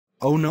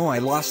Oh no, I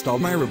lost all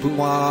my robux.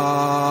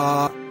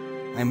 Wah.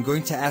 I'm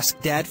going to ask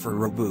Dad for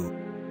robux.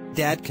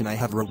 Dad, can I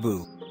have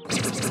robux?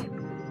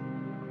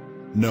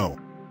 No.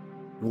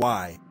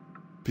 Why?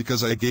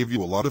 Because I gave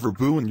you a lot of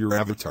robux and your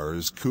avatar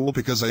is cool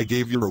because I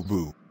gave you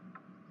robux.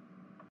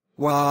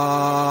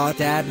 Wah,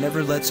 Dad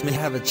never lets me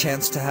have a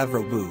chance to have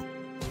robux.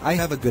 I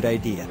have a good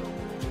idea.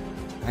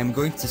 I'm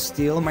going to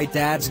steal my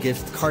dad's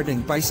gift card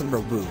and buy some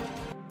robux.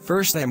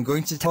 First, I'm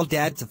going to tell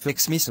Dad to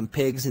fix me some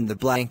pigs in the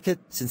blanket,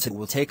 since it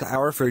will take an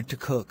hour for it to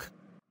cook.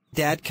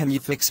 Dad, can you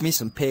fix me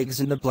some pigs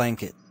in the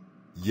blanket?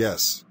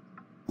 Yes.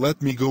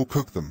 Let me go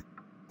cook them.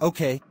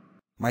 Okay.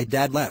 My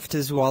dad left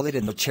his wallet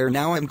in the chair,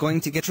 now I'm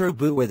going to get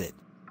robux with it.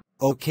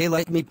 Okay,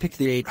 let me pick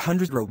the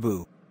 800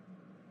 robux.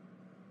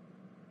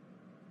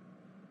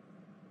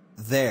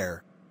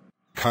 There.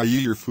 Caillou,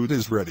 your food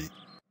is ready.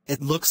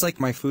 It looks like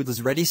my food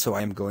is ready, so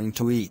I'm going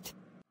to eat.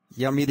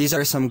 Yummy, these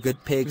are some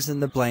good pigs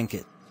in the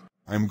blanket.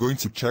 I'm going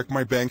to check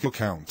my bank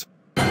account.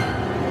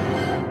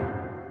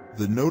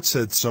 The note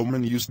said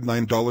someone used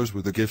 $9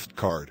 with a gift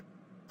card.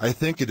 I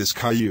think it is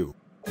Caillou.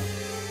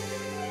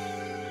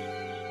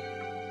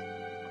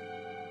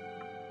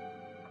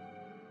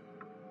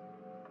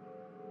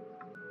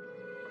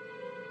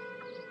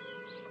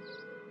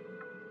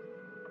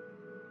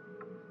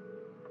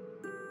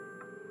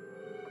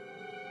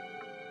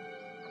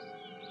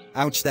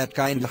 Ouch, that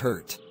kinda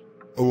hurt.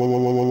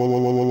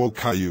 Oh,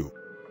 Caillou.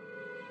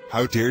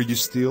 How dare you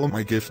steal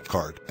my gift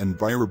card and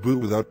buy robux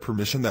without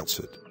permission? That's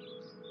it.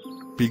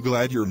 Be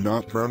glad you're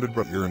not grounded,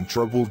 but you're in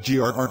trouble.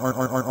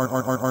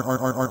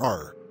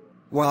 GRRRRRRRRRRRRR.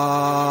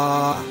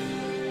 Wah.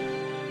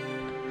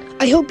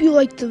 I hope you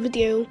liked the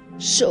video,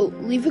 so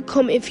leave a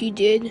comment if you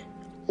did,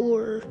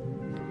 or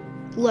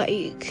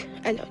like,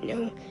 I don't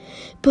know.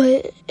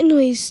 But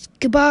anyways,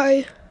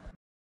 goodbye.